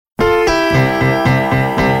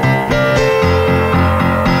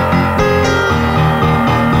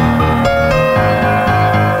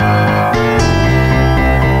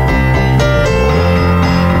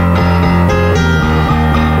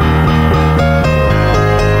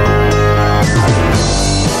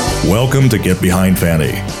Welcome to Get Behind Fanny,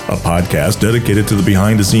 a podcast dedicated to the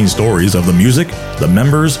behind-the-scenes stories of the music, the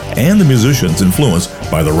members, and the musicians influenced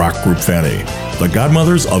by the rock group Fanny, the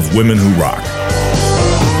godmothers of women who rock.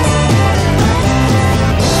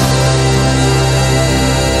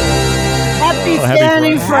 Happy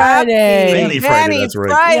Fanny Friday. Fanny that's right.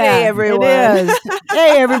 Friday, everyone. It is.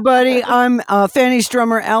 Hey, everybody. I'm Fanny's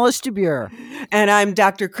drummer, Alice DeBure. And I'm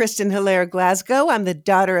Dr. Kristen Hilaire Glasgow. I'm the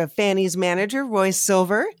daughter of Fanny's manager, Roy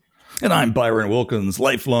Silver. And I'm Byron Wilkins,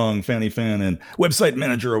 lifelong Fanny fan and website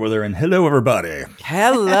manager over there. And hello, everybody.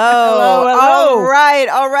 Hello. Hello.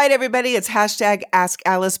 All right, everybody. It's hashtag Ask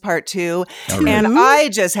Alice Part 2. All right. And I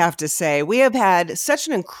just have to say, we have had such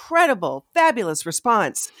an incredible, fabulous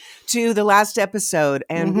response to the last episode.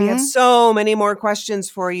 And we have so many more questions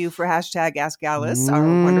for you for hashtag Ask Alice, our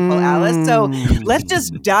wonderful Alice. So let's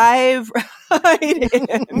just dive right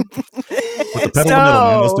in. Put the pedal in the middle,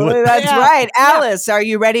 man. Let's do it. That's right. Alice, are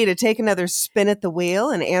you ready to take another spin at the wheel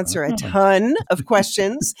and answer a ton of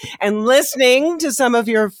questions and listening to some of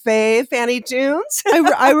your Fanny tunes?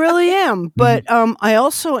 I really am. But I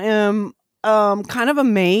also am kind of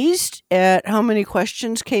amazed at how many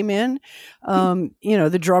questions came in.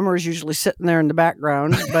 The drummer is usually sitting there in the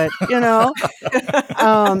background, but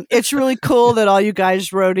it's really cool that all you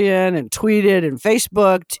guys wrote in and tweeted and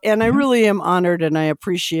Facebooked, and I really am honored and I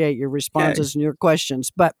appreciate your responses and your questions.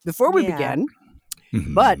 But before we begin,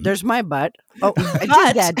 there's my butt. Oh, I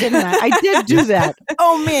did that, didn't I? I did do that.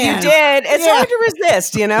 Oh man, you did. It's hard to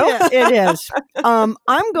resist, Yeah, it is. I'm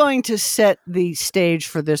going to set the stage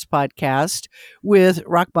for this podcast with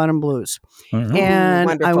Rock Bottom Blues, and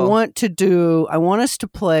wonderful. I want us to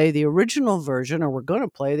play the original version, or we're going to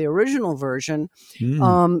play the original version,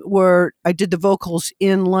 where I did the vocals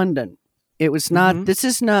in London. It was not, this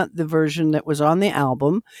is not the version that was on the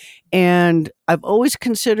album. And I've always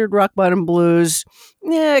considered Rock Bottom Blues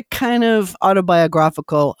kind of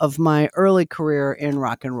autobiographical of my early career in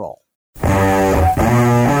rock and roll.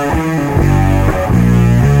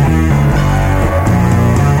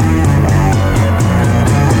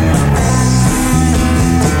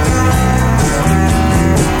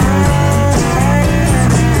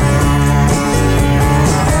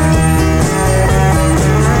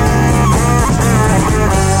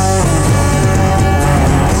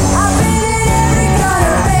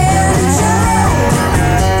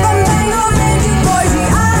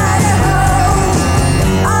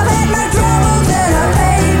 I've had my troubles and I've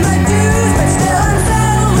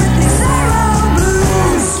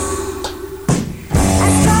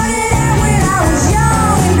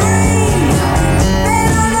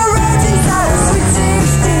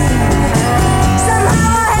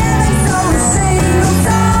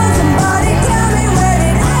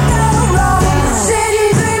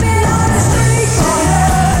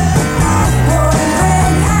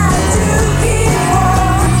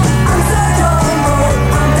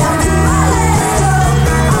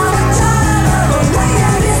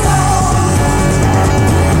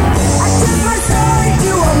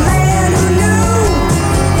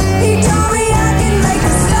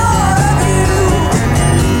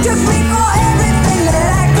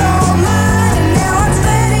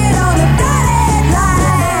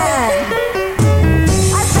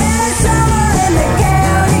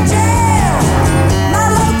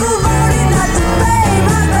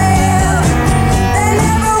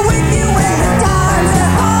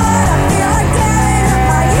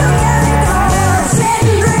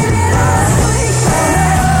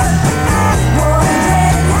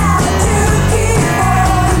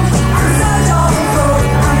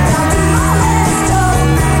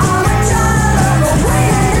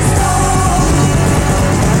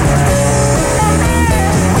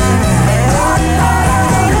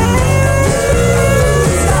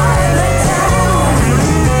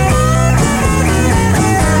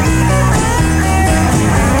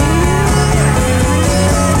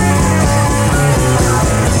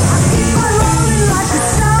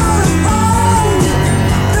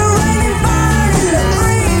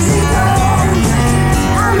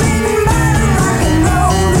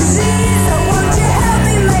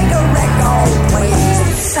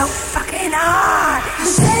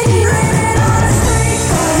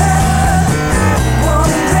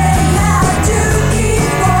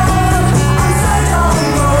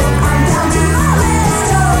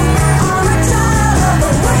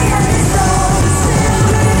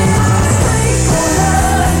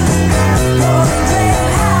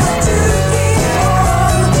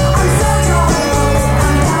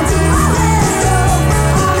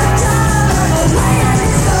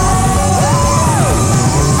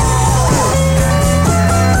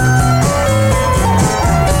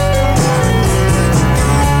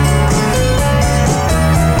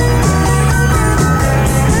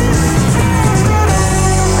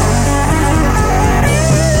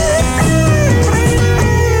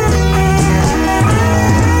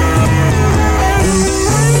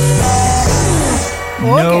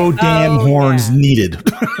No damn horns needed.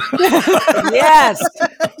 Yes,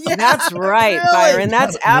 that's right, Byron.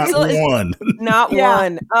 That's absolutely not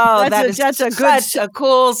one. Oh, that's such a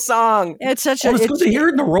cool song. It's such it's good to hear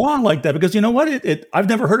it in the raw like that, because you know what? I've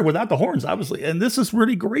never heard it without the horns, obviously, and this is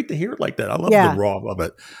really great to hear it like that. I love the raw of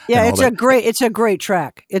it. Yeah, it's a great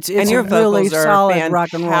track. It's and your a really solid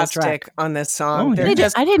rock and roll track on this song. I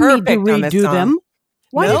didn't need to redo them.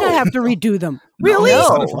 Why did I have to redo them? Really?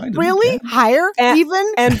 Really? Higher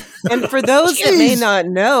even? And for those that may not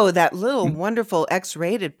know, that little wonderful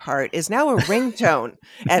X-rated part is now a ringtone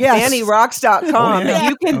at FannyRocks.com that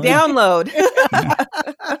you can download.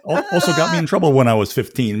 Also got me in trouble when I was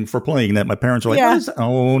 15 for playing that. My parents were like, what is that?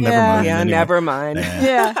 Oh, never mind. Yeah, anyway. Never mind.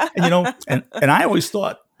 Yeah. And I always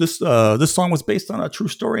thought this song was based on a true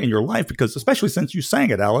story in your life, because especially since you sang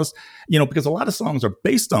it, Alice, because a lot of songs are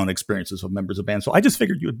based on experiences of members of bands. So I just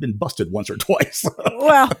figured you had been busted once or twice.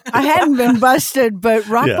 Well, I hadn't been busted, but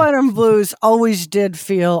Rock Bottom Blues always did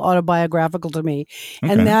feel autobiographical to me.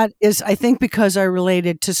 Okay. And that is, I think, because I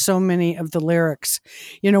related to so many of the lyrics.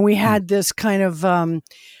 We had this kind of,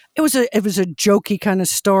 it was a jokey kind of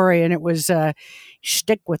story, and it was,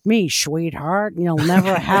 stick with me, sweetheart, and you'll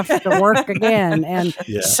never have to work again. And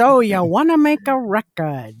so you want to make a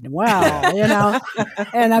record. Well,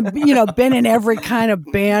 and I've, been in every kind of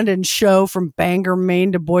band and show from Bangor,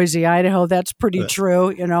 Maine to Boise, Idaho. That's pretty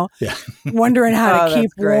true, Wondering how to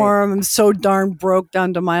keep warm. I'm so darn broke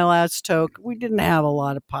down to my last toke. We didn't have a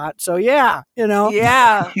lot of pot. So, Yeah,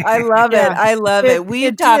 I love it. I love it.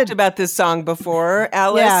 We talked about this song before,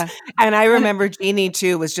 Alice. Yeah. And I remember Jeannie,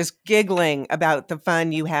 too, was just giggling about the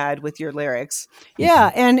fun you had with your lyrics.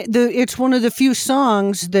 Yeah, and it's one of the few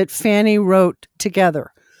songs that Fanny wrote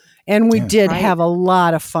together. And we did have a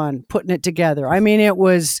lot of fun putting it together. I mean, it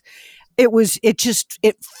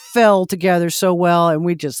fell together so well, and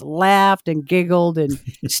we just laughed and giggled and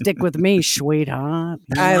stick with me, sweetheart.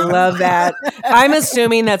 I love that. I'm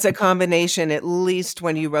assuming that's a combination, at least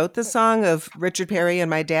when you wrote the song, of Richard Perry and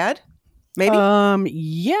my dad. Maybe?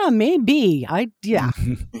 Yeah, maybe.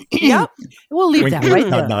 Yep. We'll leave that right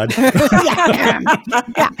there. Nod.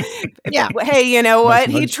 Yeah. Hey, you know what?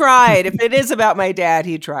 He tried. If it is about my dad,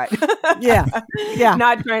 he tried. Yeah.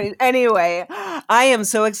 Not trying. Anyway, I am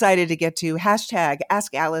so excited to get to hashtag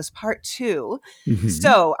Ask Alice Part 2. Mm-hmm.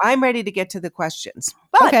 So I'm ready to get to the questions.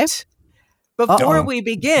 But before we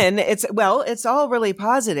begin, it's all really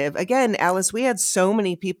positive. Again, Alice, we had so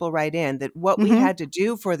many people write in that what we had to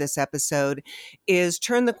do for this episode is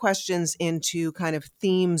turn the questions into kind of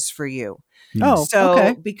themes for you.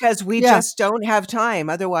 Because we just don't have time.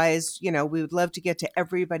 Otherwise, we would love to get to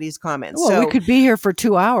everyboy's comments. Well, we could be here for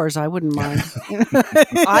 2 hours. I wouldn't mind.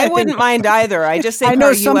 I wouldn't mind either. I just think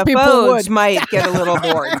our UFOs might get a little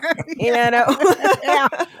bored.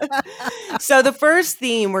 So the first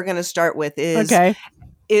theme we're going to start with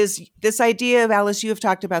is this idea of, Alice, you have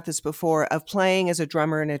talked about this before, of playing as a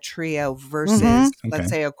drummer in a trio versus, let's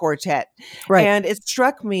say, a quartet. Right. And it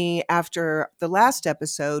struck me after the last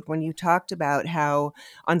episode when you talked about how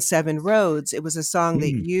on Seven Roads, it was a song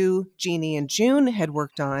that you, Jeannie, and June had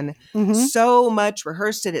worked on so much,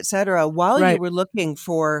 rehearsed it, etc., while you were looking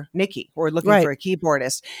for Nikki or looking for a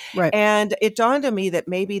keyboardist. Right. And it dawned on me that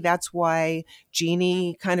maybe that's why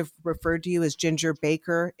Jeannie kind of referred to you as Ginger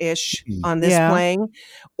Baker-ish on this playing.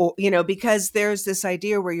 Or, because there's this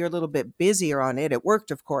idea where you're a little bit busier on it. It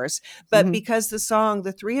worked, of course, but because the song,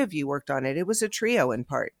 the three of you worked on it, it was a trio in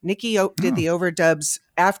part. Nikki did the overdubs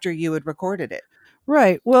after you had recorded it.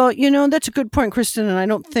 Right. Well, that's a good point, Kristen, and I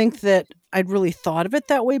don't think that I'd really thought of it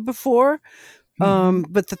that way before.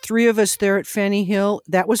 But the three of us there at Fanny Hill,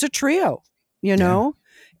 that was a trio,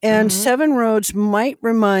 And Seven Roads might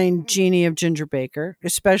remind Jeannie of Ginger Baker,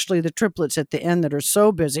 especially the triplets at the end that are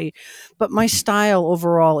so busy. But my style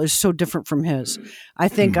overall is so different from his. I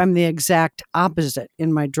think I'm the exact opposite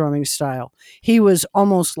in my drumming style. He was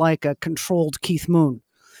almost like a controlled Keith Moon.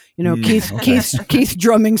 Keith's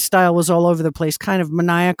drumming style was all over the place, kind of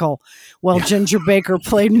maniacal, while Ginger Baker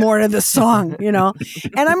played more of the song, And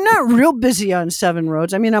I'm not real busy on Seven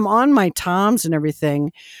Roads. I mean, I'm on my toms and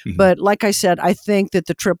everything, but like I said, I think that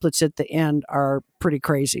the triplets at the end are pretty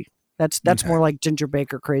crazy. That's more like Ginger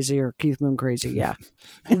Baker crazy or Keith Moon crazy, yeah.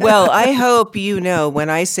 Well, I hope when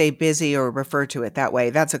I say busy or refer to it that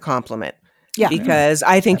way, that's a compliment. Yeah. Because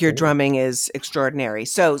I think your drumming is extraordinary.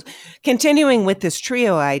 So continuing with this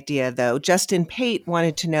trio idea, though, Justin Pate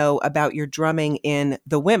wanted to know about your drumming in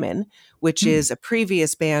The Women, which is a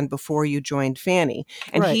previous band before you joined Fanny.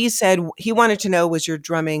 And he said he wanted to know, was your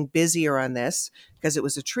drumming busier on this because it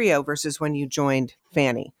was a trio versus when you joined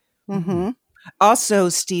Fanny? Also,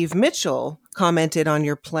 Steve Mitchell commented on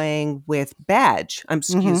your playing with Badge.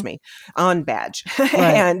 Excuse me, on Badge. Right.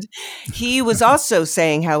 And he was also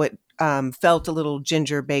saying how it felt a little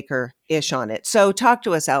Ginger Baker-ish on it. So talk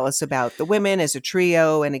to us, Alice, about the women as a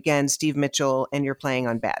trio, and again, Steve Mitchell, and you're playing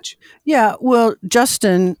on Badge. Yeah, well,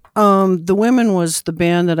 Justin, the Women was the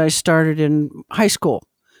band that I started in high school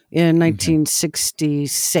in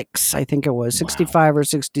 1966, I think it was, 65 or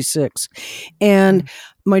 66. And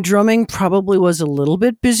my drumming probably was a little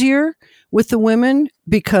bit busier with the Women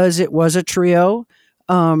because it was a trio.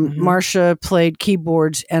 Marcia played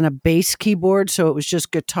keyboards and a bass keyboard, so it was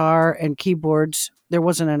just guitar and keyboards. There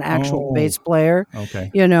wasn't an actual bass player,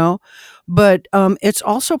 But it's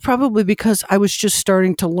also probably because I was just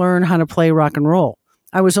starting to learn how to play rock and roll.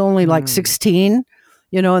 I was only like 16,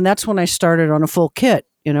 and that's when I started on a full kit,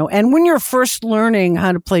 And when you're first learning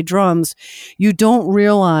how to play drums, you don't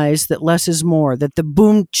realize that less is more, that the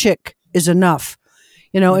boom chick is enough.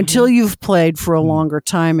 Until you've played for a longer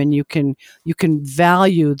time and you can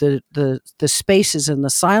value the spaces and the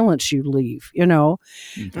silence you leave, and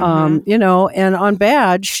on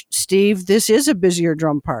Badge, Steve, this is a busier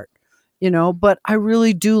drum part, but I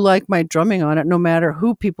really do like my drumming on it, no matter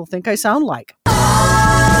who people think I sound like.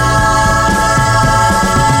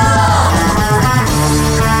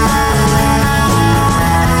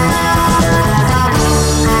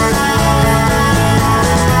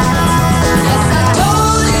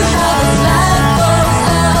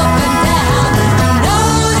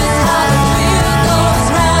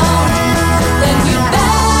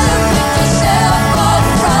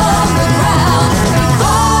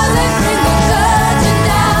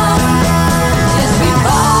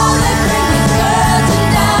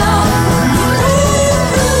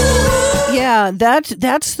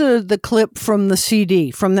 That's the clip from the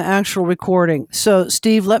CD, from the actual recording. So,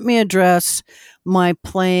 Steve, let me address my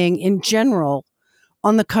playing in general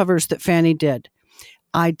on the covers that Fanny did.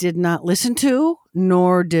 I did not listen to,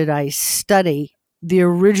 nor did I study the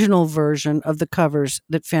original version of the covers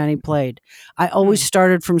that Fanny played. I always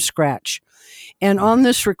started from scratch. And on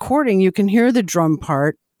this recording, you can hear the drum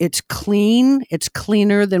part. It's clean. It's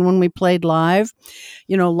cleaner than when we played live.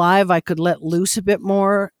 Live, I could let loose a bit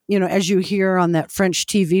more. As you hear on that French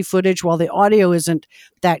TV footage, while the audio isn't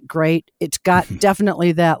that great, it's got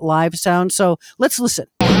definitely that live sound. So let's listen.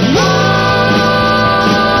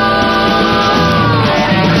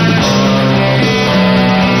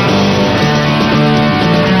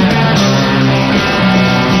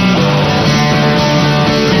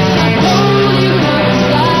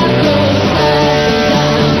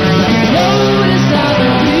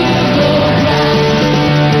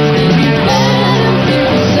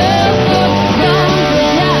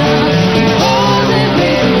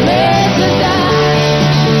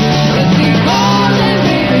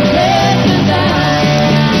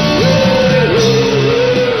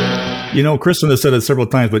 Kristen has said it several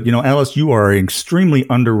times, but Alice, you are an extremely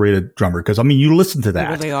underrated drummer because you listen to that.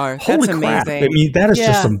 You really are. Holy That's crap! amazing. That is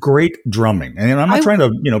just some great drumming, and I'm not trying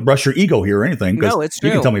to brush your ego here or anything. No, it's true.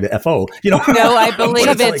 You can tell me to FO. No, I believe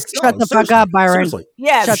it. Shut the fuck up, Byron. Seriously.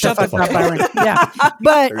 Yes, shut the fuck up, Byron. Yeah,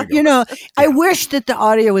 but I wish that the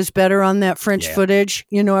audio was better on that French footage.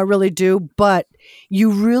 I really do, but you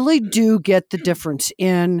really do get the difference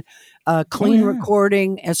in clean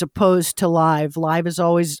recording as opposed to live. Live is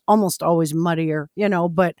almost always muddier,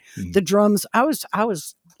 but the drums, I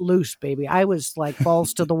was loose, baby. I was like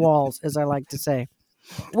balls to the walls, as I like to say.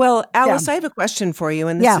 Well, Alice, I have a question for you,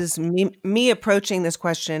 and this is me approaching this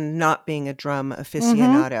question not being a drum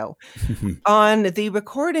aficionado. On the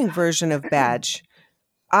recording version of Badge,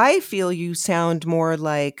 I feel you sound more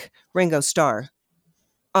like Ringo Starr.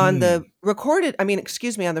 On the recorded, on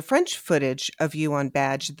the French footage of you on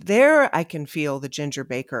Badge, there I can feel the Ginger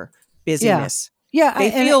Baker busyness. Yeah.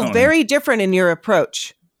 They feel very different in your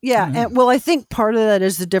approach. Yeah. And, I think part of that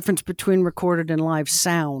is the difference between recorded and live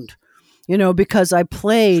sound, because I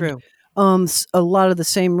played a lot of the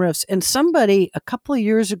same riffs. And somebody a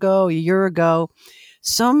year ago,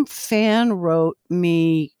 some fan wrote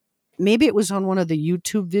me, maybe it was on one of the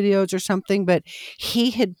YouTube videos or something, but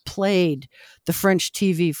he had played the French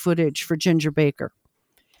TV footage for Ginger Baker.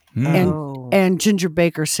 And Ginger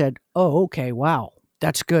Baker said, "Oh, okay, wow,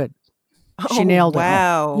 that's good. She nailed it."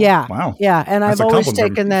 Wow. Yeah. Wow. Yeah. And That's I've always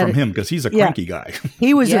taken that from him because he's a cranky guy.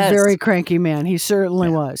 He was a very cranky man. He certainly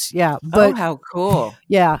was. Yeah. But how cool.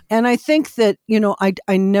 Yeah. And I think that,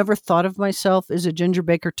 I never thought of myself as a Ginger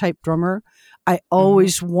Baker type drummer. I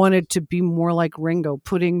always wanted to be more like Ringo,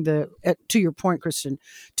 putting to your point, Kristen,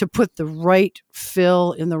 to put the right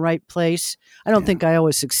fill in the right place. I don't think I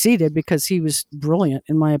always succeeded because he was brilliant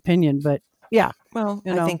in my opinion, but yeah. Well,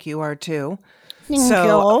 I think you are too.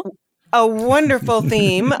 So a wonderful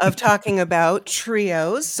theme of talking about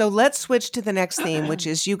trios. So let's switch to the next theme, which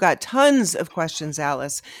is you got tons of questions,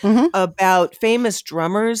 Alice, about famous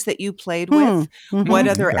drummers that you played with. What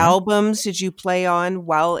other albums did you play on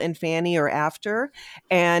while in Fanny or after?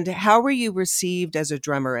 And how were you received as a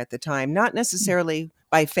drummer at the time? Not necessarily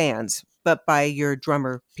by fans, but by your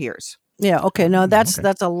drummer peers. Yeah. Okay. No, that's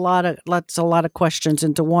a lot of questions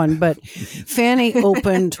into one. But Fanny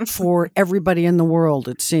opened for everybody in the world.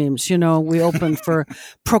 It seems. We opened for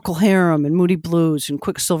Procol Harum and Moody Blues and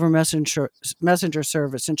Quicksilver Messenger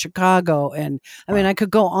Service in Chicago, and I mean I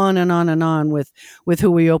could go on and on and on with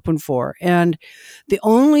who we opened for. And the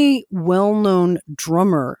only well-known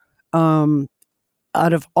drummer out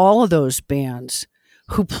of all of those bands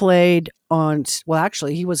who played on, well,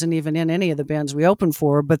 actually, he wasn't even in any of the bands we opened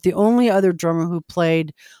for, but the only other drummer who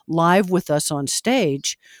played live with us on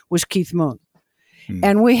stage was Keith Moon.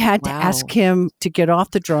 And we had to ask him to get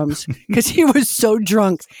off the drums because he was so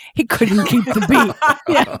drunk he couldn't keep the beat.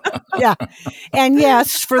 Yeah. And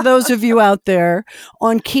yes, for those of you out there,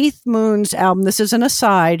 on Keith Moon's album, this is an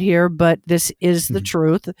aside here, but this is the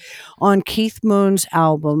truth. On Keith Moon's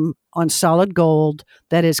album, on Solid Gold,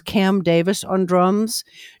 that is Cam Davis on drums.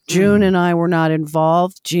 June and I were not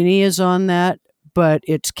involved. Jeannie is on that, but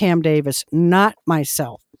it's Cam Davis, not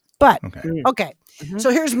myself. But, okay. So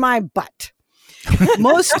here's my but.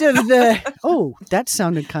 Most of that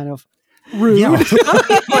sounded kind of rude. Yeah. Some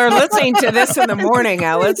people are listening to this in the morning,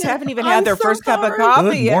 Alice. Haven't even had their first cup of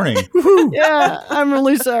coffee yet. Good morning. Yeah, I'm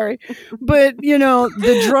really sorry. But,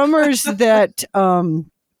 the drummers that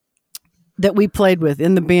we played with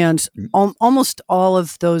in the bands, almost all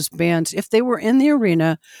of those bands, if they were in the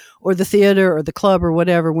arena or the theater or the club or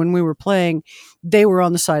whatever, when we were playing, they were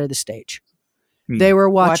on the side of the stage. They were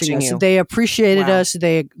watching us. You. They appreciated us.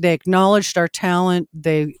 They acknowledged our talent.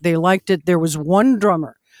 They liked it. There was one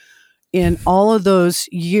drummer in all of those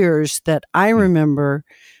years that I remember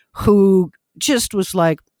who just was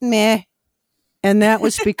like, meh. And that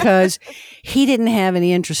was because he didn't have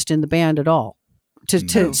any interest in the band at all.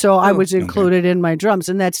 So I was included in my drums,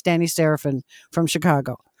 and that's Danny Serafin from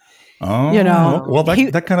Chicago. Oh, well,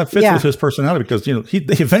 that kind of fits with his personality because,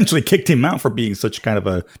 they eventually kicked him out for being such kind of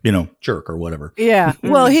a, jerk or whatever. Yeah.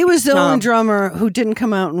 Well, he was the only drummer who didn't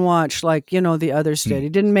come out and watch like, the others did. He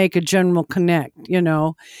didn't make a general connect,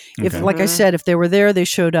 If, like I said, if they were there, they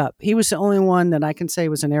showed up. He was the only one that I can say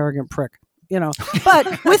was an arrogant prick.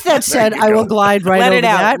 But with that said, I will glide right over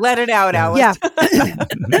that. Let it out, Alice. Yeah.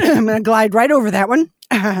 I'm going to glide right over that one.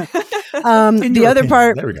 The other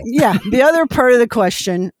part, the other part of the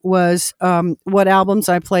question was what albums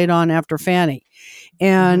I played on after Fanny.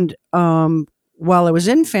 And while I was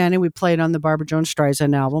in Fanny, we played on the Barbra Jones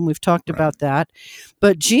Streisand album. We've talked about that.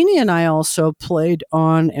 But Jeannie and I also played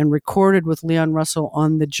on and recorded with Leon Russell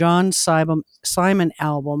on the John Simon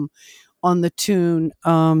album on the tune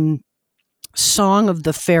Song of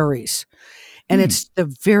the Fairies. And it's a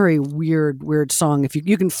very weird song. If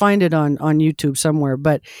you can find it on YouTube somewhere.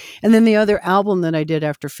 And then the other album that I did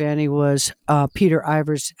after Fanny was Peter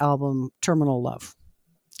Ivor's album Terminal Love.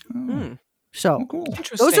 So cool.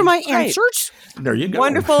 Those are my answers. There you go.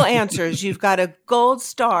 Wonderful answers. You've got a gold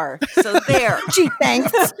star. So there. Gee,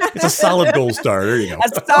 thanks. It's a solid gold star. There you go. A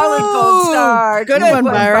solid gold star. Good one,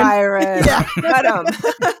 Byron. Yeah.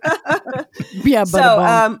 Yeah,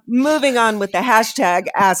 so moving on with the hashtag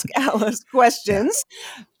Ask Alice questions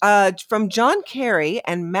from John Carey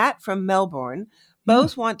and Matt from Melbourne.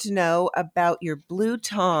 Both want to know about your blue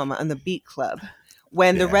tom on the Beat Club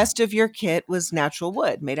when the rest of your kit was natural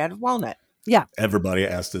wood made out of walnut. Yeah. Everybody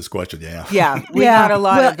asked this question. Yeah. Yeah. We got a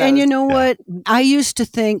lot of those. And you know what? I used to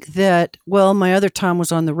think that, my other tom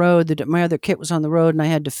was on the road, that my other kit was on the road and I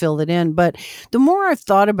had to fill it in. But the more I've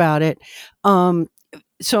thought about it,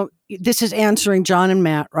 so this is answering John and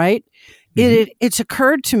Matt, right? It's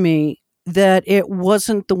occurred to me that it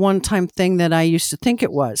wasn't the one-time thing that I used to think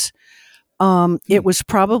it was. It was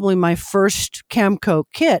probably my first Camco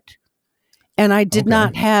kit, and I did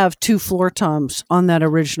not have two floor toms on that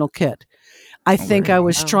original kit. I think I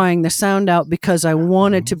was trying the sound out because I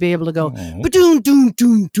wanted to be able to go ba-doom, doom,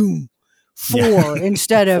 doom, doom, 4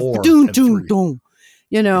 instead of doom, doom, doom,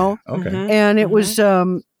 And it was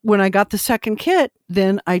when I got the second kit,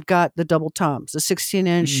 then I got the double toms, the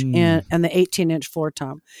 16-inch and the 18-inch floor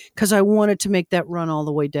tom, because I wanted to make that run all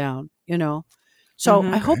the way down, So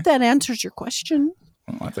I hope that answers your question.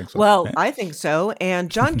 I think so. Well, I think so.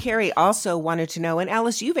 And John Carey also wanted to know, and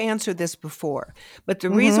Alice, you've answered this before, but the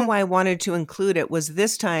reason why I wanted to include it was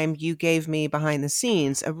this time you gave me behind the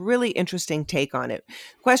scenes a really interesting take on it.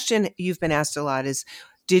 Question you've been asked a lot is,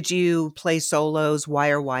 did you play solos? Why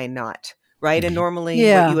or why not? right? And normally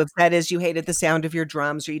what you have said is you hated the sound of your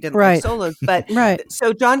drums or you didn't like solos. But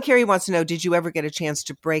so John Kerry wants to know, did you ever get a chance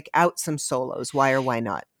to break out some solos? Why or why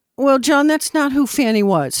not? Well, John, that's not who Fanny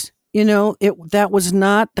was. That was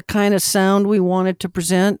not the kind of sound we wanted to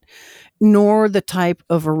present, nor the type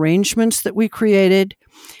of arrangements that we created.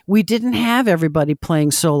 We didn't have everybody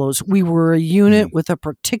playing solos. We were a unit with a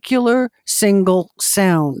particular single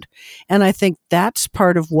sound. And I think that's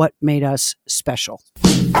part of what made us special.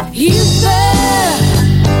 He's there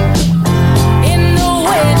in the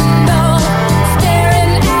window,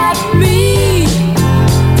 staring at me.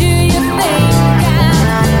 Do you think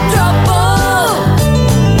I'm trouble?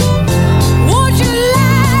 Would you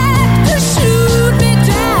like to shoot me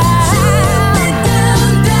down? Shoot me down,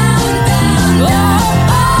 down, down, down.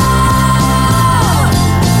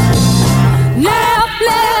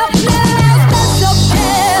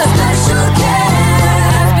 Special care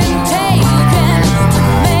has been taken to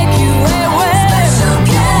make you aware. Special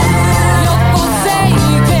care, you're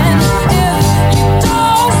forsaken if you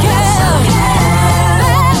don't care.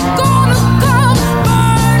 They're gonna come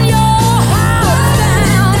burn your house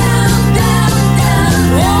down,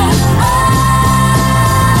 down, down,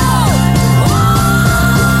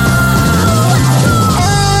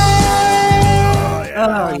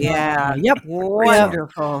 Oh yeah. Yep.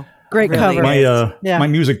 Wonderful. Great cover. My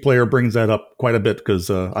music player brings that up quite a bit because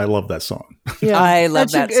I love that song. Yeah, I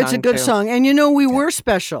love that song. It's a good song. And we were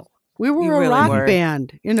special. We were a rock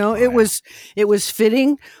band. It was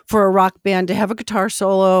fitting for a rock band to have a guitar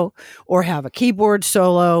solo or have a keyboard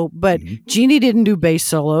solo, but Jeannie didn't do bass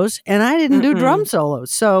solos and I didn't do drum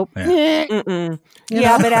solos. So but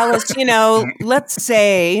Alice, let's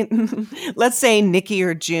say Nikki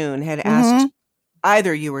or June had asked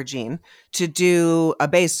either you or Jean to do a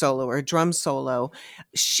bass solo or a drum solo,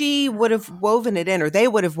 she would have woven it in, or they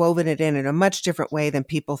would have woven it in a much different way than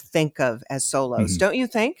people think of as solos. Don't you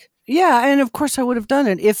think? Yeah, and of course I would have done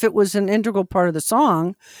it if it was an integral part of the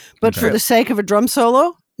song, but for the sake of a drum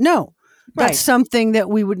solo, no. That's something that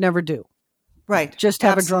we would never do. Right. Just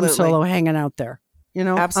have a drum solo hanging out there,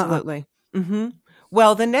 Absolutely.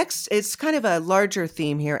 Well, the next, it's kind of a larger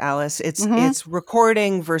theme here, Alice. It's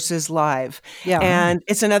recording versus live. Yeah. And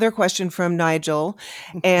it's another question from Nigel.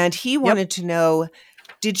 And he wanted to know,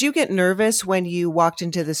 did you get nervous when you walked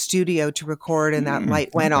into the studio to record and that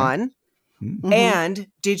light went on? And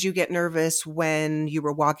did you get nervous when you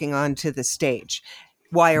were walking onto the stage?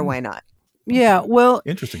 Why or why not? Yeah, well,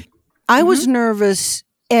 interesting. I was nervous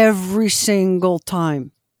every single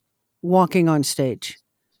time walking on stage.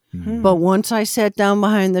 But once I sat down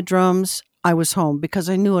behind the drums, I was home because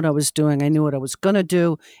I knew what I was doing. I knew what I was going to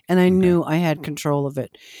do, and I knew I had control of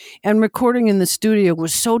it. And recording in the studio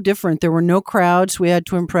was so different. There were no crowds we had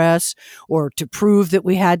to impress or to prove that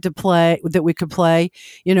we had to play, that we could play.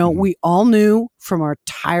 We all knew from our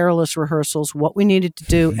tireless rehearsals what we needed to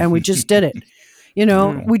do, and we just did it.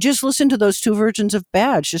 We just listened to those two versions of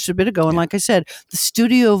Badge just a bit ago. And like I said, the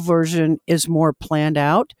studio version is more planned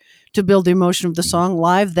out to build the emotion of the song.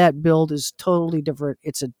 Live, that build is totally different.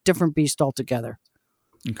 It's a different beast altogether.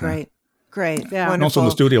 Okay. Great. Yeah. And also in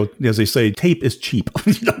the studio, as they say, tape is cheap.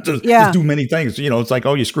 Just do many things. It's like,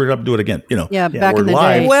 oh, you screwed it up, do it again. Yeah, back in the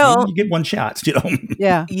live, day. Well, you get one shot,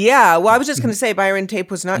 Yeah. Yeah. Well, I was just going to say Byron tape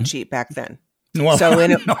was not cheap back then. Well, so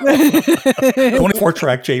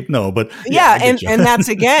 24-track tape, no, but and that's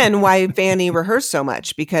again why Fanny rehearsed so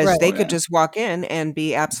much, because they could just walk in and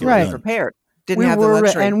be absolutely prepared. Didn't have the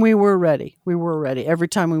luxury, and we were ready. We were ready every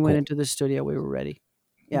time we went into the studio. We were ready.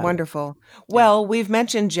 Yeah. Wonderful. Well, we've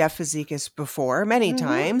mentioned Jeff Fazekas before many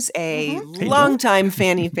times, a longtime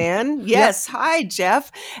Fanny fan. Yes. Hi, Jeff,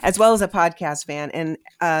 as well as a podcast fan. And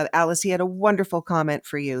Alice, he had a wonderful comment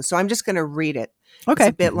for you. So I'm just going to read it. Okay.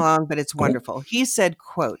 It's a bit long, but it's wonderful. He said,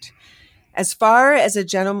 quote, "As far as a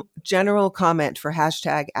general comment for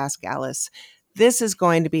hashtag Ask Alice, this is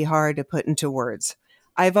going to be hard to put into words.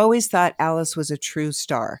 I've always thought Alice was a true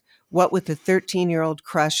star, what with the 13-year-old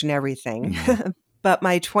crush and everything. But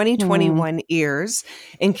my 2021 ears,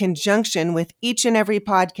 in conjunction with each and every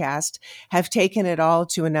podcast, have taken it all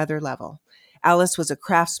to another level. Alice was a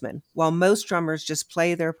craftsman. While most drummers just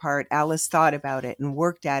play their part, Alice thought about it and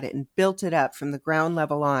worked at it and built it up from the ground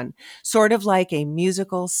level on, sort of like a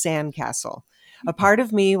musical sandcastle. A part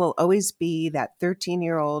of me will always be that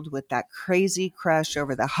 13-year-old with that crazy crush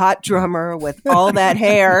over the hot drummer with all that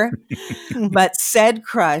hair. But said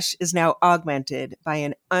crush is now augmented by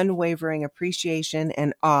an unwavering appreciation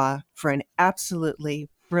and awe for an absolutely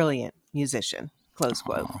brilliant musician." Close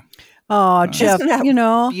quote. Oh, Jeff,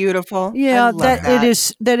 beautiful. Yeah, that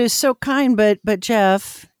it is so kind, but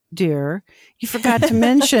Jeff, dear, you forgot to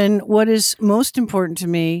mention what is most important to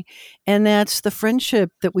me, and that's the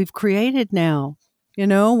friendship that we've created now. You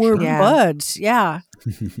know, we're Yeah. buds. Yeah.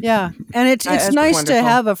 Yeah. And it's That's nice to wonderful.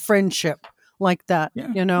 have a friendship like that, Yeah.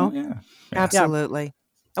 you know? Oh, yeah. Absolutely.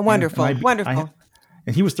 Wonderful. And Wonderful.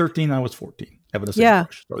 and he was 13, I was 14. Having the same Yeah.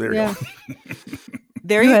 crush. So there Yeah. you go.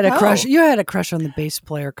 There You you had go. a crush. You had a crush on the bass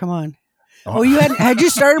player. Come on. Oh, you had you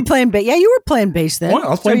started playing bass? Yeah, you were playing bass then. Well, I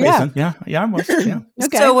was So, playing yeah. bass then. Yeah, I was. Yeah.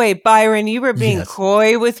 Okay. So wait, Byron, you were being Yes.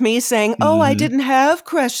 coy with me saying, "Oh, I Mhm. didn't have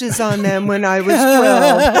crushes on them when I was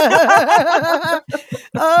 12."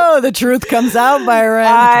 Oh, the truth comes out, Byron.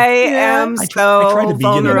 I Yeah. am I so tried to be,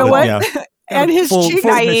 vulnerable. You know what? Yeah. And his Full cheeks,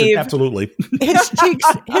 admission, naive. absolutely.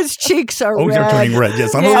 his cheeks are Oh, red. you're turning red.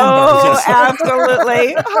 Yes, I'm a Yeah. little Oh, embarrassed. Yes.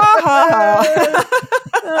 absolutely. Ha, ha, ha.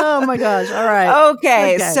 Oh my gosh! All right.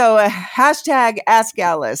 Okay, Okay. so hashtag Ask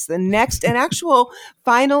Alice. The next and actual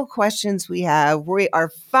final questions we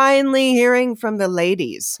are finally hearing from the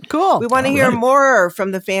ladies. Cool. We want to All hear right. more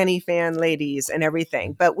from the Fanny fan ladies and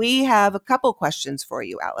everything, but we have a couple questions for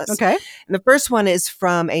you, Alice. Okay. And the first one is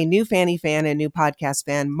from a new Fanny fan and new podcast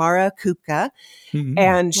fan, Mara Kupka. Mhm.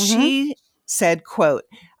 And Mhm. she said, quote,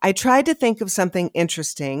 "I tried to think of something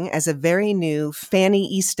interesting as a very new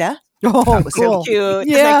Fannyista." Oh, That was cool. so cute. Yeah.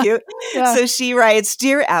 Isn't that cute? Yeah. So she writes,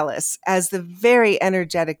 "Dear Alice, as the very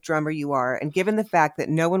energetic drummer you are, and given the fact that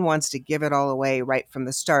no one wants to give it all away right from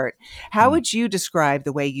the start, how would you describe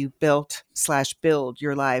the way you build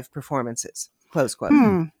your live performances?" Close quote.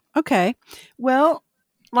 Okay. Well,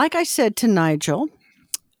 like I said to Nigel,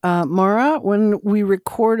 Mara, when we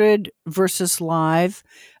recorded versus live,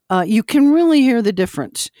 you can really hear the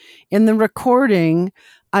difference. In the recording,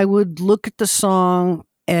 I would look at the song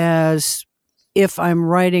as if I'm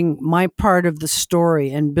writing my part of the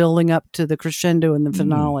story and building up to the crescendo and the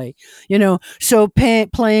finale. You know, so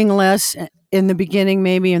playing less in the beginning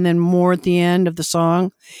maybe and then more at the end of the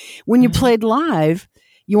song. When you played live,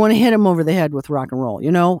 you want to hit them over the head with rock and roll,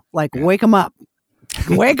 you know, like wake them up.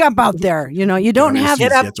 Wake up out there. You know, you don't have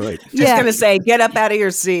Get up. That's right. Just going to say, get up out of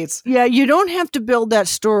your seats. Yeah, you don't have to build that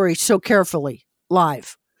story so carefully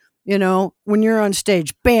live. You know, when you're on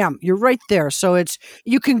stage, bam, you're right there. So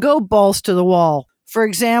you can go balls to the wall. For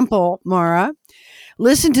example, Mara,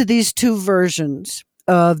 listen to these two versions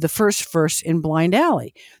of the first verse in Blind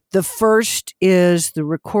Alley. The first is the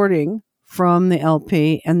recording from the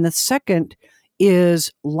LP, and the second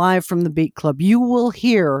is live from the Beat Club. You will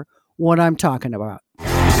hear what I'm talking about. Take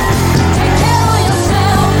care of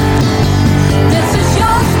yourself. This is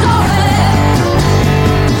your story.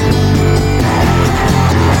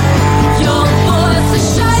 Your voice is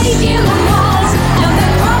shaking the walls and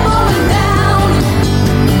they're crumbling down.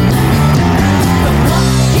 But what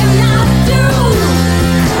can I do?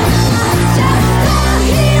 Just stand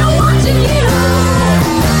here watching you.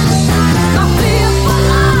 My fearful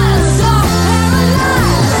eyes are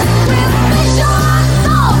paralyzed with visions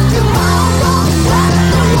of tomorrow swept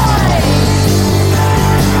away.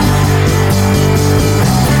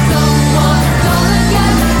 Someone's gonna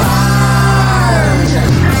get burned.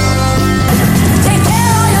 Take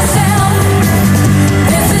care of yourself.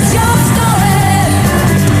 This is your story.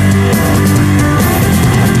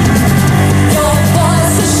 Your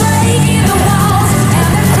voice is shaking the walls and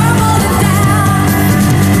they're crumbling down.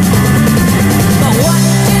 But what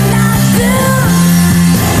can I do?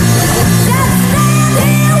 Just stand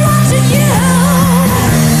here watching you.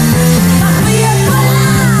 My fearful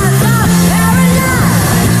eyes are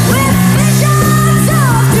paralyzed with visions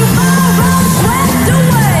of tomorrow swept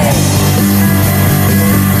away.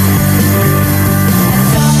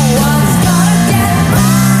 Someone's gonna get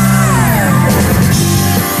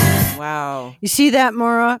burned. Wow. You see that,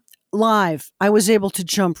 Mara? Live, I was able to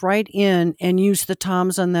jump right in and use the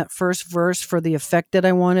toms on that first verse for the effect that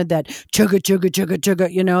I wanted, that chugga, chugga, chugga, chugga,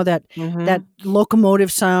 you know, that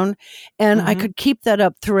locomotive sound. And I could keep that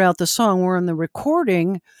up throughout the song, where in the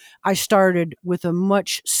recording, I started with a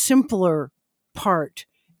much simpler part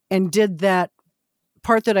and did that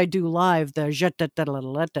part that I do live, the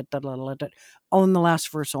on the last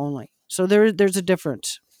verse only. So there's a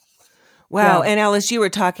difference. Wow. Yeah. And Alice, you were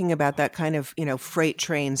talking about that kind of, freight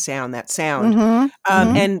train sound, that sound. Mhm.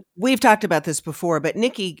 And we've talked about this before, but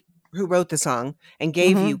Nikki, who wrote the song and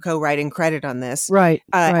gave you co-writing credit on this, Right.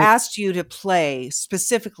 Right. asked you to play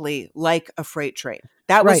specifically like a freight train.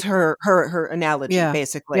 That was Right. her analogy, Yeah.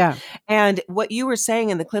 basically. Yeah. And what you were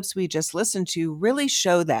saying in the clips we just listened to really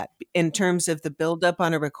show that in terms of the buildup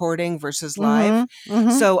on a recording versus live.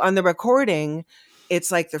 Mhm. So on the recording, it's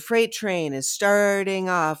like the freight train is starting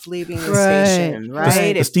off, leaving the Right. station,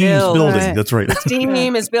 right? The It steam's builds. building. Right. That's right. The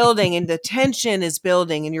steam is building and the tension is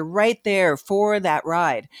building, and you're right there for that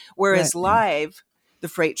ride. Whereas live, the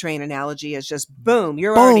freight train analogy is just boom,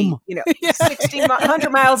 you're already, Boom. 60,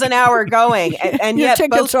 100 miles an hour going, and Your yet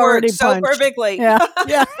ticket's both work already so punched. perfectly. Yeah.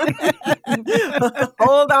 Yeah.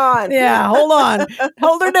 Hold on. Yeah. Hold on.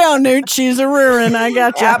 Hold her down, Newt. She's a rearing. I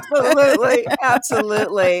got you. Absolutely.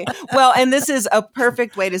 Absolutely. Well, and this is a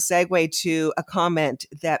perfect way to segue to a comment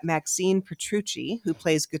that Maxine Petrucci, who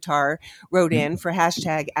plays guitar, wrote in for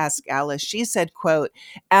hashtag Ask Alice. She said, quote,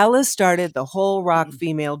 Alice started the whole rock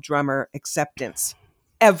female drummer acceptance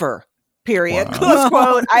ever. Period. Wow. Close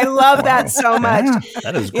quote. I love that so much. Yeah,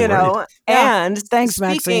 that is great. Yeah. And Thanks,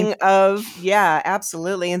 speaking Maxine. of,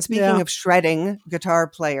 absolutely. And speaking Yeah. of shredding guitar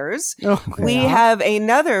players, Oh, we yeah. have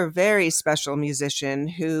another very special musician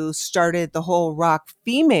who started the whole rock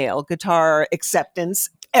female guitar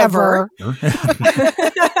acceptance ever.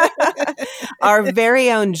 Our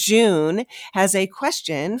very own June has a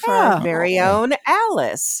question for our very own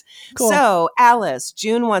Alice. Cool. So, Alice,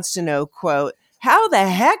 June wants to know, quote, how the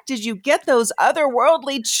heck did you get those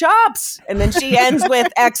otherworldly chops? And then she ends with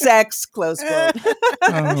XX, close quote.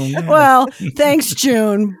 Oh, man. Well, thanks,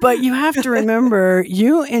 June. But you have to remember,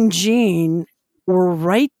 you and Jean were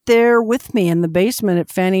right there with me in the basement at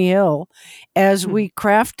Fanny Hill as we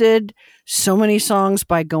crafted so many songs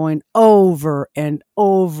by going over and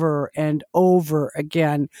over and over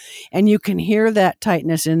again. And you can hear that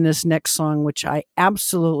tightness in this next song, which I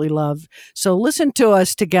absolutely love. So listen to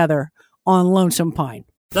us together on Lonesome Pine.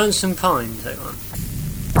 Lonesome Pine, that one.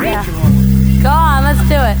 Yeah. Go on, let's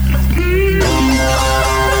do it.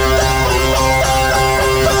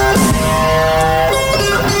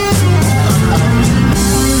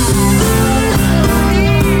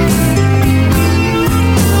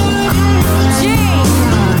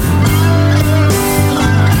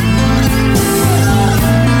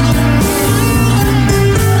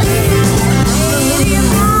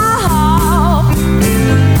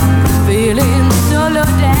 Feeling so low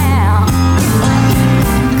down,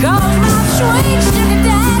 'cause my sweet sugar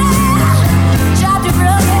daddy tried to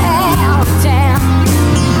run me out of town.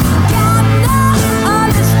 Got no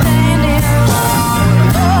understanding what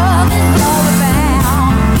love is all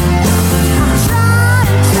about. I'm trying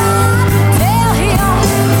to tell him,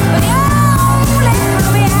 but he only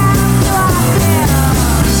threw me out, so I said,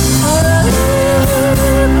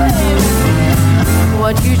 baby,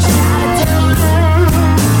 what you trying to tell me?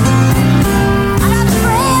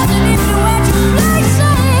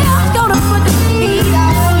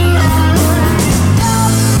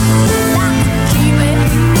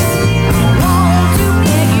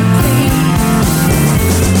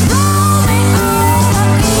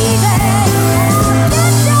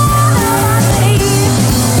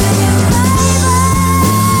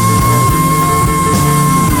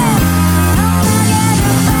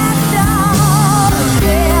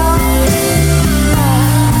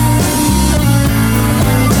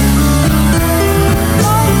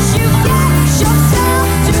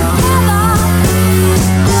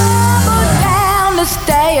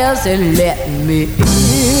 And let me in.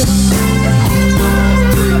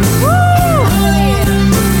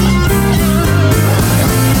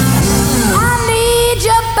 I need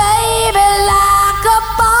you, baby, like a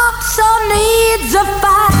boxer needs a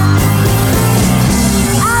fight.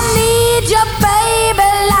 I need you, baby,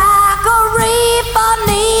 like a reaper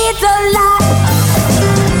needs a light.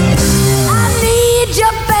 I need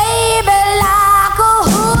you, baby, like a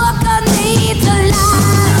hooker needs a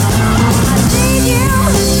light. I need you.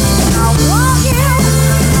 I want you.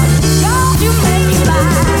 Don't you make me mine.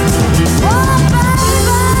 Oh, baby.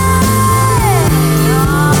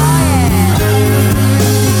 Oh, yeah.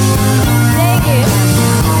 Take it.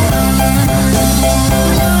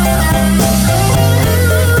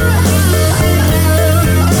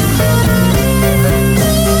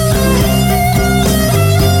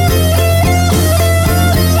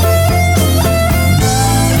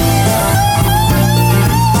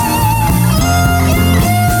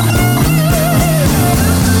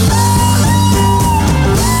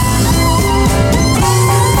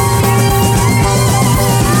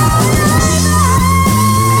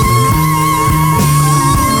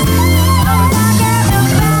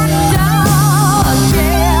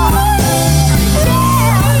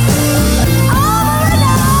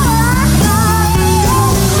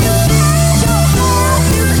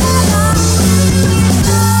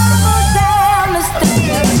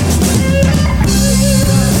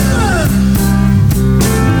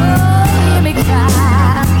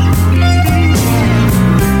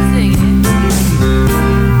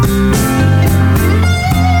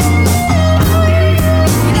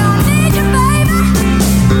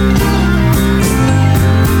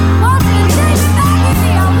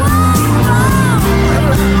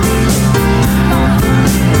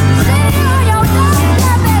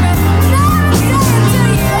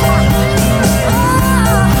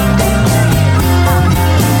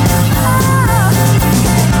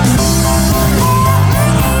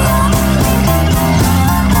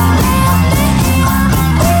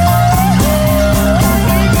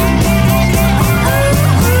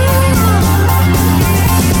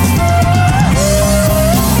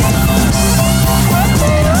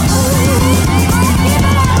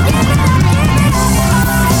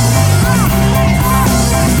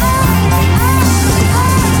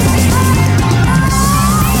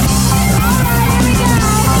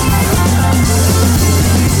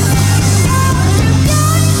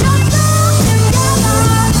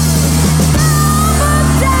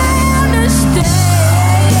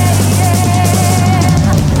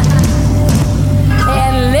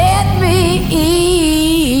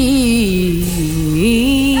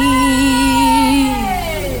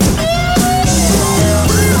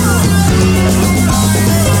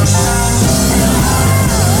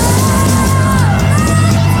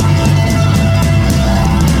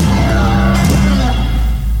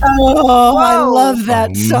 Oh, I love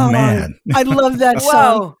that song. Man. I love that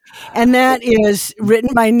song. And that is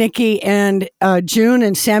written by Nikki, and June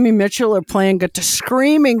and Sammy Mitchell are playing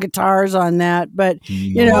screaming guitars on that. But,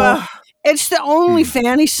 you know, it's the only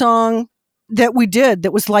Fanny song that we did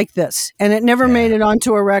that was like this, and it never made it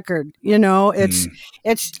onto a record. You know, it's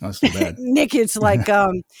That's too bad. Nick, it's like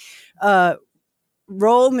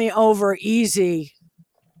roll me over easy.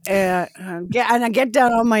 And I get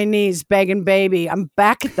down on my knees begging, baby, I'm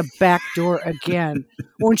back at the back door again.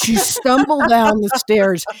 When she stumbled down the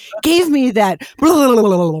stairs, gave me that.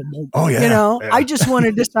 Oh, yeah. You know, I just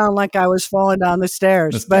wanted to sound like I was falling down the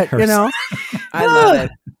stairs. But, you know, I love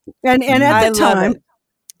it. And at the time,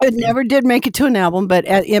 it It never did make it to an album, but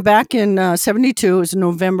back in 72, it was in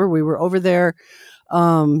November, we were over there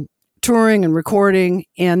touring and recording,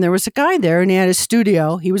 and there was a guy there, and he had a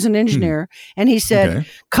studio. He was an engineer, and he said,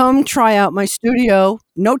 come try out my studio,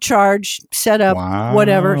 no charge, set up,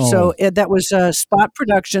 whatever. So that was Spot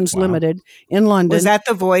Productions Limited in London. Was that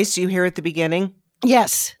the voice you hear at the beginning?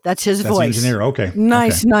 Yes, that's his voice. The engineer, okay.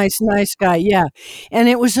 Nice guy, yeah. And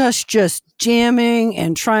it was us just jamming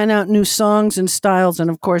and trying out new songs and styles. And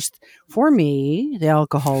of course, for me, the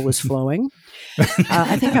alcohol was flowing.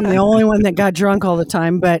 I think I'm the only one that got drunk all the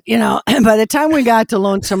time. But, you know, by the time we got to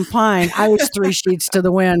Lonesome Pine, I was 3 sheets to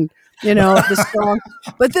the wind. You know, the song.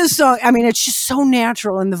 But this song, I mean, it's just so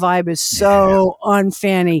natural and the vibe is so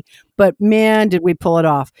unfanny. But man, did we pull it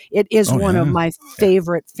off. It is one of my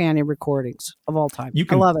favorite Fanny recordings of all time.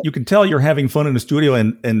 I love it. You can tell you're having fun in the studio,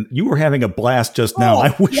 and you were having a blast just now.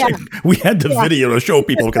 I wish we had the video to show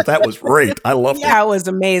people, because that was great. I loved it. That was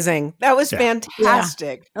amazing. That was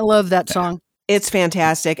fantastic. I love that song. It's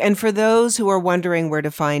fantastic. And for those who are wondering where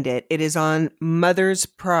to find it, it is on Mother's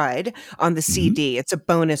Pride on the CD. It's a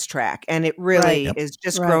bonus track, and it really is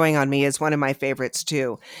just growing on me as one of my favorites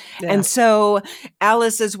too. Yeah. And so,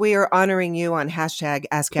 Alice, as we are honoring you on hashtag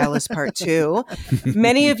Ask Alice Part 2,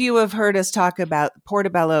 many of you have heard us talk about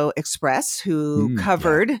Portobello Express, who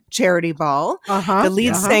covered Charity Ball. The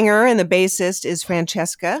lead singer and the bassist is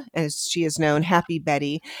Francesca, as she is known, Happy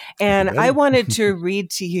Betty. And I wanted to read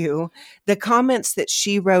to you the comments that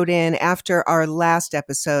she wrote in after our last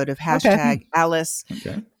episode of hashtag Alice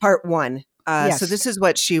Part 1. So this is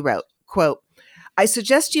what she wrote. Quote, I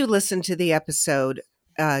suggest you listen to the episode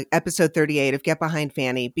 38 of Get Behind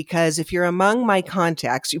Fanny, because if you're among my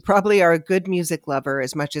contacts, you probably are a good music lover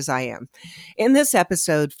as much as I am. In this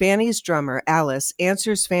episode, Fanny's drummer, Alice,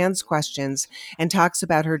 answers fans' questions and talks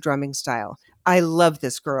about her drumming style. I love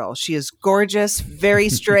this girl. She is gorgeous, very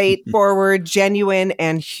straightforward, genuine,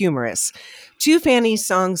 and humorous. 2 Fanny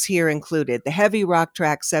songs here included the heavy rock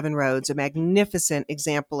track 7 Roads, a magnificent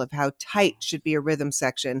example of how tight should be a rhythm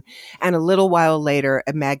section, and a little while later,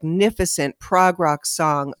 a magnificent prog rock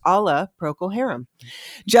song a la Procol Harum.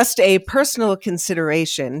 Just a personal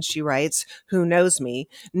consideration, she writes, who knows me,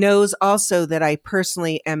 knows also that I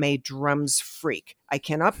personally am a drums freak. I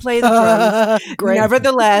cannot play the drums.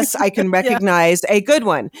 Nevertheless, I can recognize a good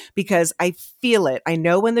one because I feel it. I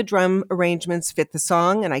know when the drum arrangements fit the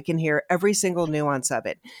song, and I can hear every single nuance of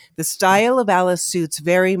it. The style of Alice suits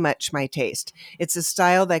very much my taste. It's a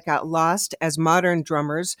style that got lost as modern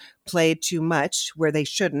drummers played too much where they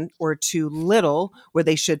shouldn't, or too little where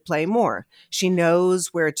they should play more. She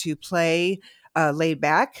knows where to play laid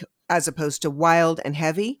back as opposed to wild and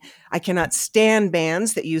heavy. I cannot stand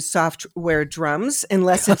bands that use software drums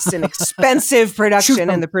unless it's an expensive production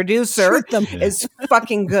and the producer is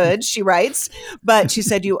fucking good, she writes. But she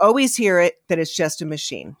said, you always hear it that it's just a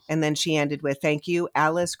machine. And then she ended with, thank you,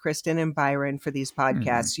 Alice, Kristen, and Byron for these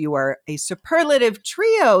podcasts. You are a superlative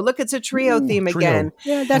trio. Look, it's a trio theme again.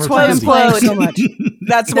 Yeah, that's why I'm playing so much.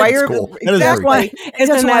 That's why you're cool. Exactly.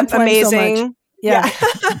 Isn't that amazing? So yeah.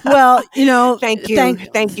 Well, you know, thank you,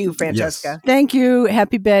 Francesca. Yes. Thank you,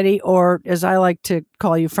 Happy Betty, or as I like to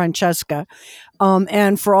call you, Francesca.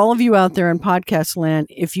 And for all of you out there in podcast land,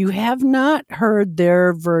 if you have not heard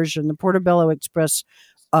their version, the Portobello Express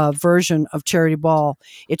version of Charity Ball,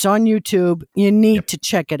 it's on YouTube. You need to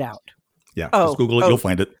check it out. Yeah, just Google it. You'll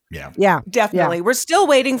find it. Yeah, definitely. Yeah. We're still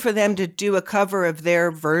waiting for them to do a cover of their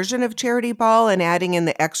version of Charity Ball and adding in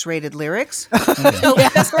the X-rated lyrics.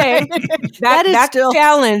 That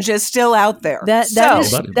challenge is still out there.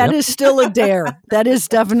 That is still a dare. That is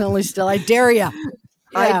definitely still. I dare you.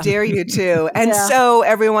 Yeah. I dare you to. And so,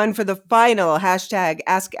 everyone, for the final hashtag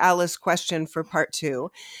Ask Alice question for part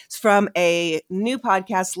 2, it's from a new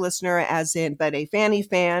podcast listener, but a Fanny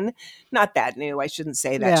fan. Not that new, I shouldn't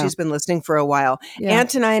say that. She's been listening for a while.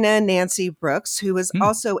 Antonina Nancy Brooks, who is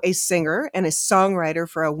also a singer and a songwriter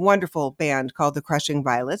for a wonderful band called the Crushing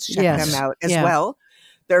Violets. Check them out as well.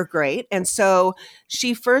 They're great. And so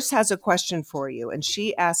she first has a question for you. And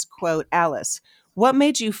she asks, quote, Alice, what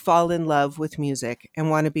made you fall in love with music and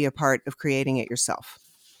want to be a part of creating it yourself?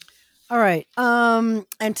 All right.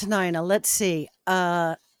 Antonina, let's see.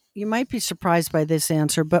 You might be surprised by this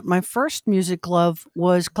answer, but my first music love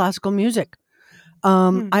was classical music.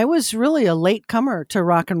 I was really a late comer to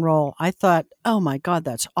rock and roll. I thought, oh my God,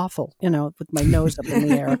 that's awful, with my nose up in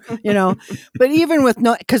the air, but even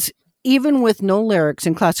with no lyrics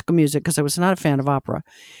in classical music, because I was not a fan of opera,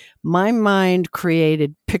 my mind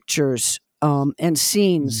created pictures and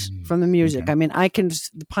scenes from the music. Okay. I mean,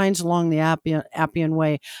 the pines along the Appian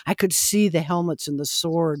Way, I could see the helmets and the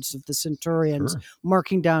swords of the centurions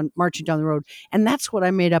marching down the road. And that's what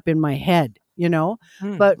I made up in my head,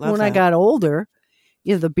 But when I got older,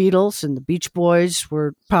 the Beatles and the Beach Boys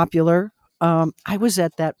were popular. I was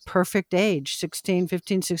at that perfect age, 15,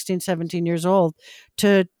 16, 17 years old,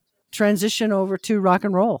 to transition over to rock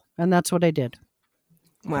and roll. And that's what I did.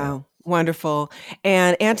 Wow. Wonderful.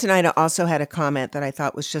 And Antonina also had a comment that I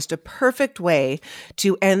thought was just a perfect way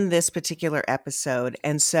to end this particular episode.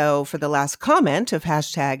 And so for the last comment of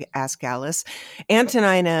hashtag Ask Alice,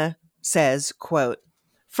 Antonina says, quote,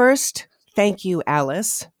 first, thank you,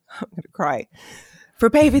 Alice. I'm going to cry. For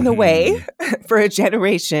paving the way for a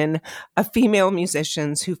generation of female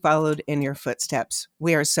musicians who followed in your footsteps.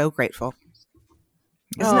 We are so grateful.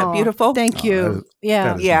 Isn't that beautiful? Thank you.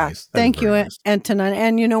 That is nice. Thank you, Nice. Antonina.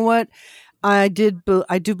 And you know what? I do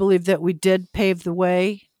believe that we did pave the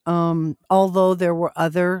way. Although there were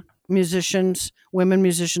other women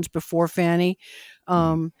musicians before Fanny.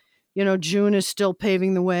 June is still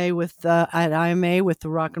paving the way with at IMA with the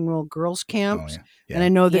Rock and Roll Girls Camps. Yeah. And I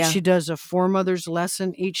know that she does a foremothers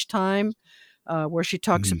lesson each time where she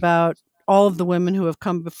talks about all of the women who have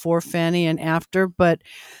come before Fanny and after. But,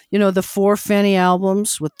 the 4 Fanny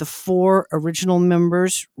albums with the 4 original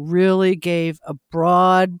members really gave a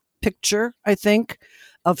broad picture, I think,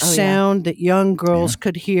 of sound that young girls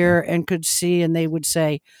could hear and could see. And they would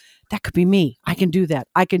say, that could be me. I can do that.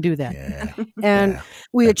 I can do that. Yeah. And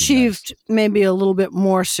we achieved maybe a little bit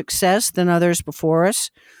more success than others before us,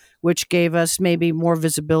 which gave us maybe more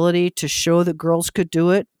visibility to show that girls could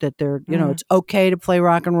do it, that they're, it's okay to play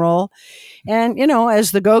rock and roll. And,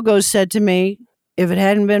 as the Go-Go's said to me, if it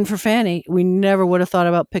hadn't been for Fanny, we never would have thought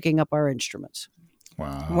about picking up our instruments.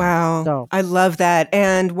 Wow. So. I love that.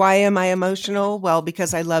 And why am I emotional? Well,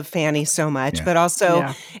 because I love Fanny so much, but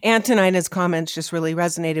also Antonina's comments just really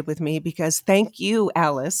resonated with me because thank you,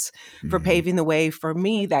 Alice, for paving the way for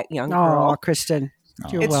me, that young girl. Oh, Kristen.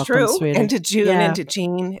 You're it's welcome, true. sweetie. And to June and to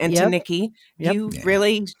Jean and to Nikki, you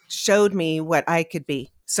really showed me what I could be.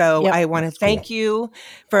 So I want to thank you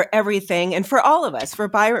for everything and for all of us, from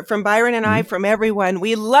Byron and I, from everyone.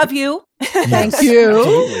 We love you. Thank you.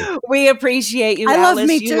 Absolutely. We appreciate you, I Alice. love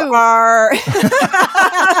me you too. are.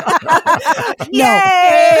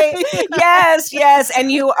 Yay! Yes. And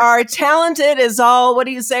you are talented as all, what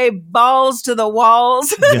do you say, balls to the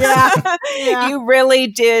walls. Yeah. You really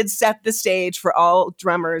did set the stage for all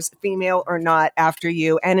drummers, female or not, after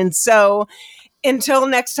you. And so until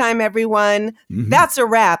next time, everyone, that's a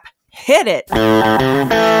wrap. Hit it.